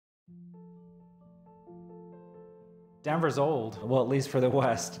Denver's old. Well, at least for the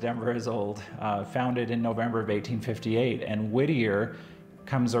West, Denver is old. Founded in November of 1858, and Whittier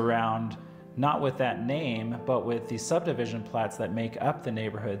comes around not with that name, but with the subdivision plats that make up the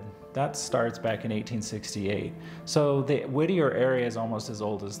neighborhood. That starts back in 1868. So the Whittier area is almost as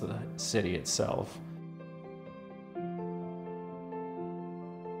old as the city itself.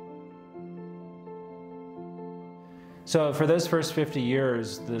 So for those first 50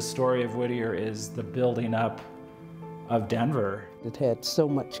 years, the story of Whittier is the building up of Denver. It had so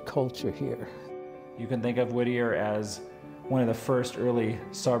much culture here. You can think of Whittier as one of the first early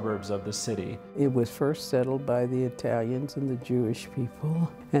suburbs of the city. It was first settled by the Italians and the Jewish people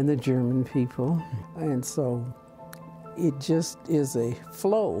and the German people. And so it just is a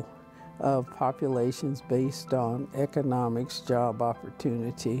flow of populations based on economics, job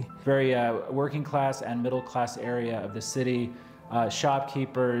opportunity. Very working class and middle class area of the city.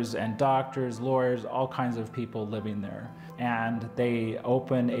 Shopkeepers and doctors, lawyers, all kinds of people living there. And they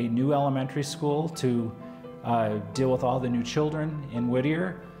open a new elementary school to deal with all the new children in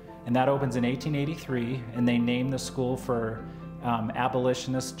Whittier, and that opens in 1883, and they name the school for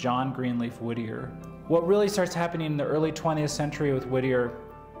abolitionist John Greenleaf Whittier. What really starts happening in the early 20th century with Whittier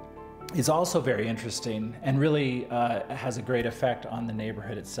is also very interesting and really has a great effect on the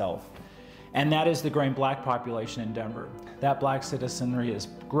neighborhood itself. And that is the growing black population in Denver. That black citizenry is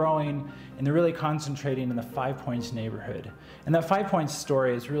growing, and they're really concentrating in the Five Points neighborhood. And that Five Points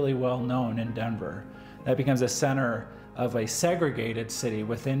story is really well known in Denver. That becomes a center of a segregated city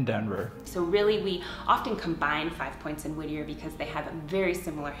within Denver. So really we often combine Five Points and Whittier because they have very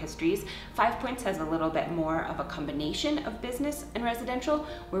similar histories. Five Points has a little bit more of a combination of business and residential,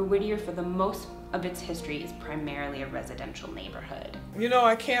 where Whittier for the most of its history is primarily a residential neighborhood. You know,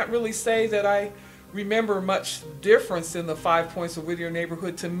 I can't really say that I remember much difference in the Five Points of Whittier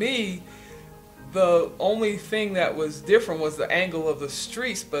neighborhood. To me, the only thing that was different was the angle of the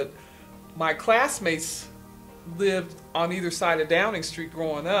streets, but my classmates lived on either side of Downing Street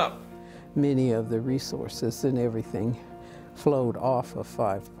growing up. Many of the resources and everything flowed off of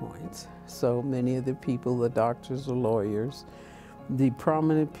Five Points. So many of the people, the doctors, the lawyers, the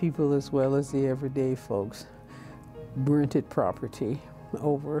prominent people as well as the everyday folks, rented property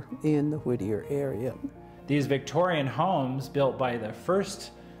over in the Whittier area. These Victorian homes built by the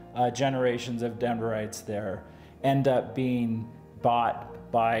first generations of Denverites there end up being bought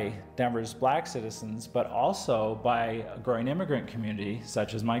by Denver's black citizens, but also by a growing immigrant community,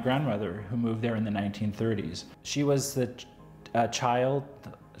 such as my grandmother, who moved there in the 1930s. She was the child,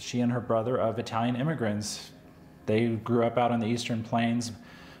 she and her brother, of Italian immigrants. They grew up out on the Eastern Plains,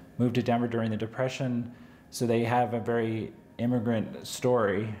 moved to Denver during the Depression, so they have a very immigrant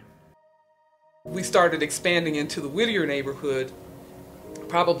story. We started expanding into the Whittier neighborhood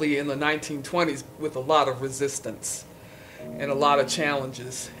probably in the 1920s with a lot of resistance and a lot of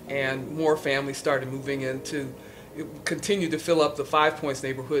challenges, and more families started moving into, it continued to fill up the Five Points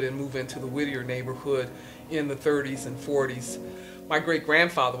neighborhood and move into the Whittier neighborhood in the 30s and 40s. My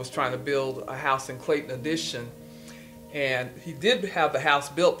great-grandfather was trying to build a house in Clayton Addition, and he did have the house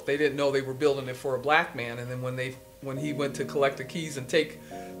built, but they didn't know they were building it for a black man. And then when he went to collect the keys and take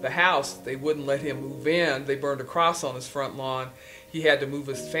the house, they wouldn't let him move in. They burned a cross on his front lawn. He had to move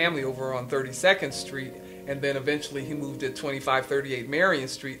his family over on 32nd Street, and then eventually he moved at 2538 Marion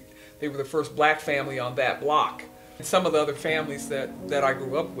Street. They were the first black family on that block. And some of the other families that I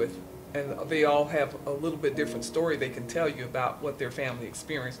grew up with, and they all have a little bit different story they can tell you about what their family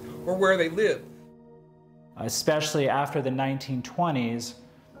experienced or where they lived. Especially after the 1920s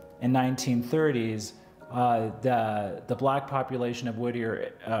and 1930s, the black population of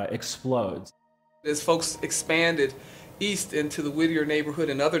Whittier explodes. As folks expanded east into the Whittier neighborhood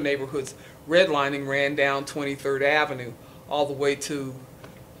and other neighborhoods, redlining ran down 23rd Avenue all the way to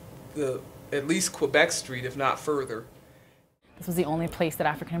at least Quebec Street, if not further. This was the only place that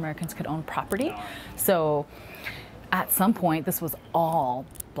African Americans could own property. So at some point, this was all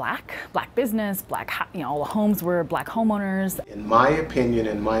black business, all the homes were black homeowners. In my opinion,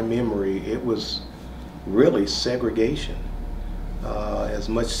 in my memory, it was really segregation, as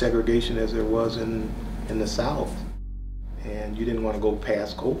much segregation as there was in the South. And you didn't want to go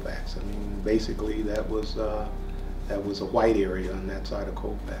past Colfax. I mean, basically that was a white area on that side of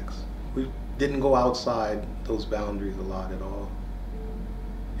Colfax. We didn't go outside those boundaries a lot at all.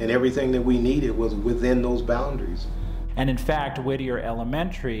 And everything that we needed was within those boundaries. And in fact, Whittier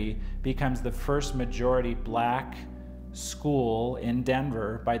Elementary becomes the first majority black school in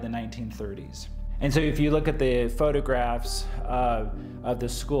Denver by the 1930s. And so if you look at the photographs of the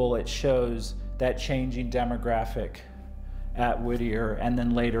school, it shows that changing demographic at Whittier, and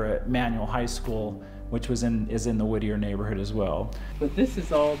then later at Manual High School, which is in the Whittier neighborhood as well. But this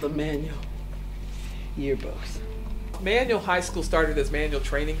is all the Manual yearbooks. Manual High School started as Manual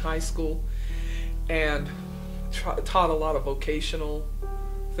Training High School and taught a lot of vocational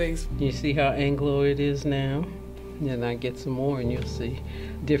things. You see how Anglo it is now? And I get some more and you'll see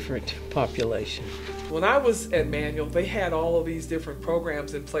different population. When I was at Manual, they had all of these different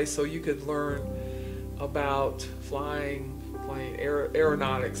programs in place so you could learn about flying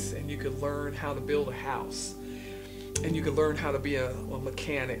aeronautics, and you could learn how to build a house, and you could learn how to be a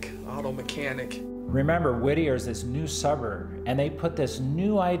mechanic, auto mechanic. Remember, Whittier is this new suburb, and they put this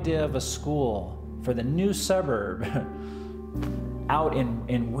new idea of a school for the new suburb out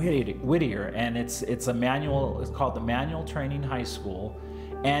in Whittier, and it's called the Manual Training High School,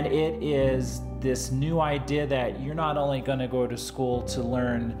 and it is this new idea that you're not only going to go to school to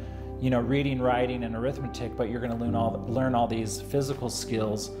learn, reading, writing, and arithmetic, but you're going to learn all these physical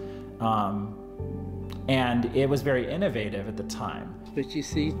skills, and it was very innovative at the time. But you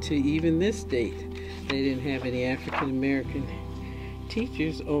see, to even this date, they didn't have any African American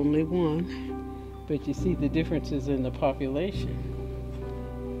teachers, only one. But you see the differences in the population.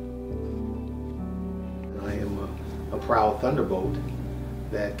 I am a proud Thunderbolt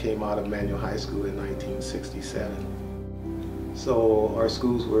that came out of Manual High School in 1967. So our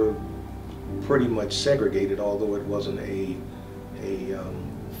schools were pretty much segregated, although it wasn't a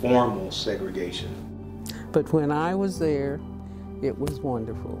formal segregation. But when I was there, it was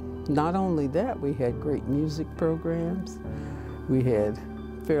wonderful. Not only that, we had great music programs. We had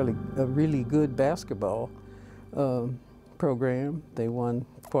a really good basketball program. They won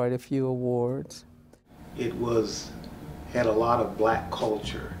quite a few awards. It had a lot of black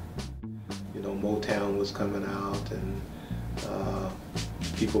culture. Motown was coming out, and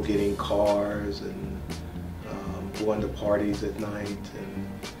people getting cars and going to parties at night, and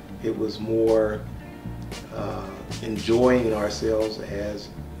it was more enjoying ourselves as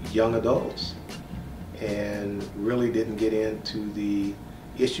young adults, and really didn't get into the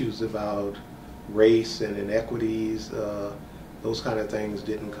issues about race and inequities. Those kind of things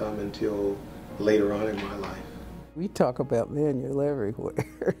didn't come until later on in my life. We talk about Manual everywhere.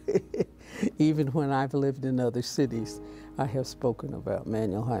 Even when I've lived in other cities, I have spoken about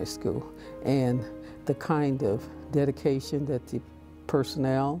Manual High School and the kind of dedication that the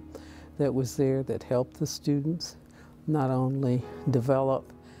personnel that was there that helped the students not only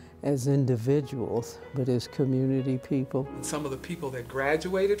develop as individuals, but as community people. Some of the people that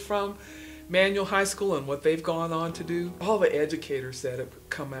graduated from Manual High School and what they've gone on to do, all the educators that have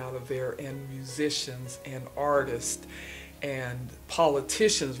come out of there, and musicians and artists and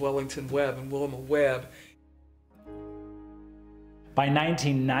politicians, Wellington Webb and Wilma Webb. By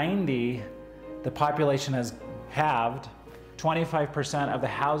 1990, the population has halved. 25% of the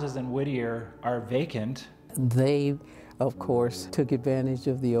houses in Whittier are vacant. They, of course, took advantage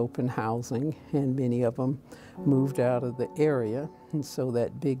of the open housing, and many of them moved out of the area, and so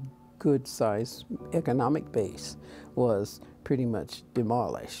that big, good-sized economic base was pretty much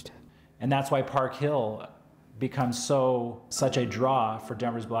demolished. And that's why Park Hill becomes such a draw for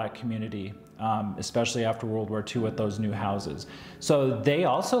Denver's black community, especially after World War II with those new houses. So they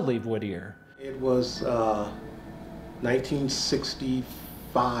also leave Whittier. It was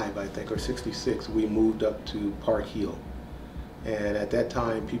 1965, I think, or 66, we moved up to Park Hill. And at that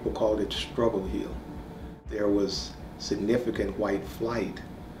time, people called it Struggle Hill. There was significant white flight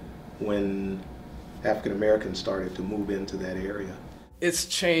when African Americans started to move into that area. It's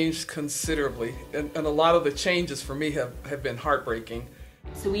changed considerably, and a lot of the changes for me have been heartbreaking.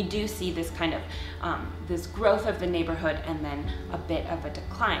 So we do see this kind of, this growth of the neighborhood and then a bit of a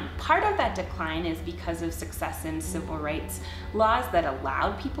decline. Part of that decline is because of success in civil rights laws that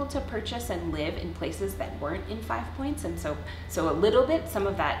allowed people to purchase and live in places that weren't in 5 Points. And so a little bit, some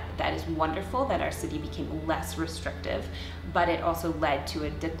of that is wonderful, that our city became less restrictive, but it also led to a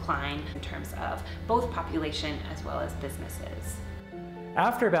decline in terms of both population as well as businesses.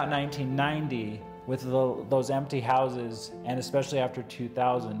 After about 1990, with those empty houses, and especially after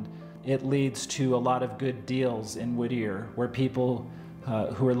 2000, it leads to a lot of good deals in Whittier, where people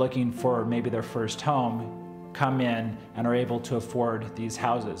who are looking for maybe their first home come in and are able to afford these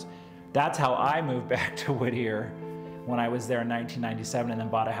houses. That's how I moved back to Whittier when I was there in 1997, and then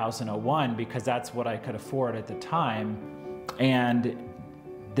bought a house in '01, because that's what I could afford at the time. And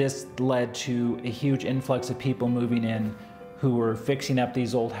this led to a huge influx of people moving in who were fixing up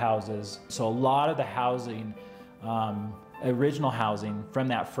these old houses. So a lot of the housing, original housing from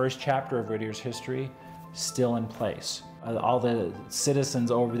that first chapter of Whittier's history, still in place. All the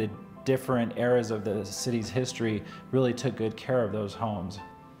citizens over the different eras of the city's history really took good care of those homes.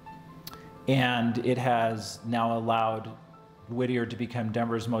 And it has now allowed Whittier to become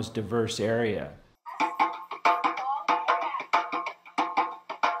Denver's most diverse area.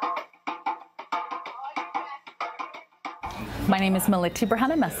 My name is Maliti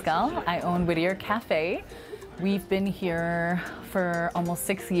Berhana Mescal. I own Whittier Cafe. We've been here for almost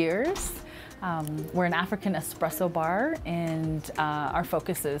 6 years. We're an African espresso bar, and our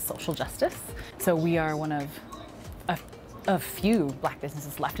focus is social justice. So we are one of a few Black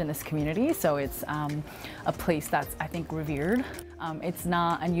businesses left in this community, so it's a place that's, I think, revered. It's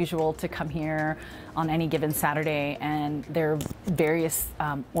not unusual to come here on any given Saturday, and there are various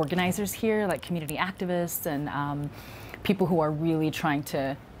organizers here, like community activists and people who are really trying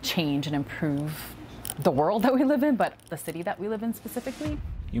to change and improve the world that we live in, but the city that we live in specifically.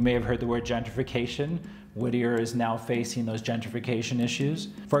 You may have heard the word gentrification. Whittier is now facing those gentrification issues.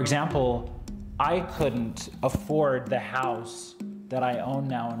 For example, I couldn't afford the house that I own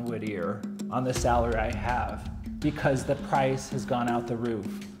now in Whittier on the salary I have because the price has gone out the roof.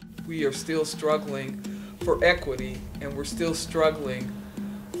 We are still struggling for equity, and we're still struggling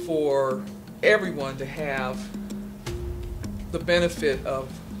for everyone to have the benefit of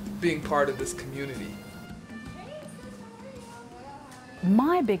being part of this community.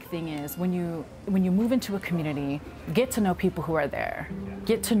 My big thing is when you move into a community, get to know people who are there,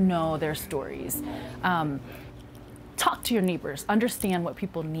 get to know their stories. Talk to your neighbors, understand what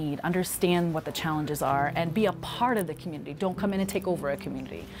people need, understand what the challenges are, and be a part of the community. Don't come in and take over a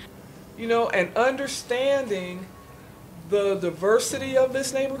community. You know, and understanding the diversity of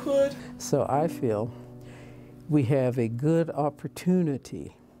this neighborhood. So I feel we have a good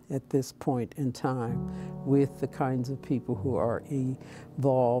opportunity at this point in time with the kinds of people who are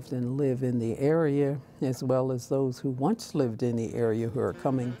involved and live in the area, as well as those who once lived in the area who are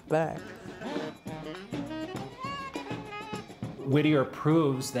coming back. Whittier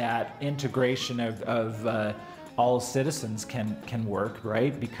proves that integration of all citizens can work,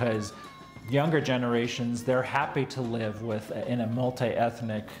 right? Because younger generations, they're happy to live in a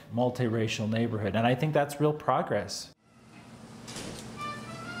multi-ethnic, multiracial neighborhood, and I think that's real progress.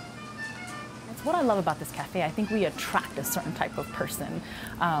 That's what I love about this cafe. I think we attract a certain type of person.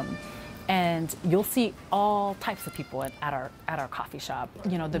 And you'll see all types of people at our coffee shop.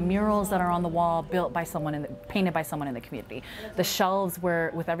 You know, the murals that are on the wall, built by someone, painted by someone in the community. The shelves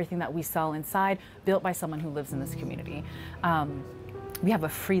with everything that we sell inside, built by someone who lives in this community. We have a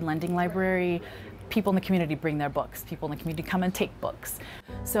free lending library. People in the community bring their books. People in the community come and take books.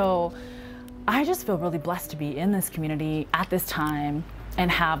 So I just feel really blessed to be in this community at this time and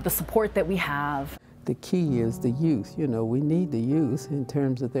have the support that we have. The key is the youth. You know, we need the youth in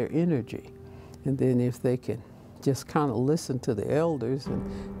terms of their energy. And then if they can just kind of listen to the elders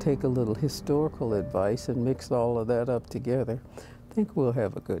and take a little historical advice and mix all of that up together, I think we'll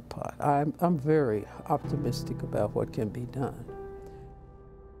have a good pot. I'm very optimistic about what can be done.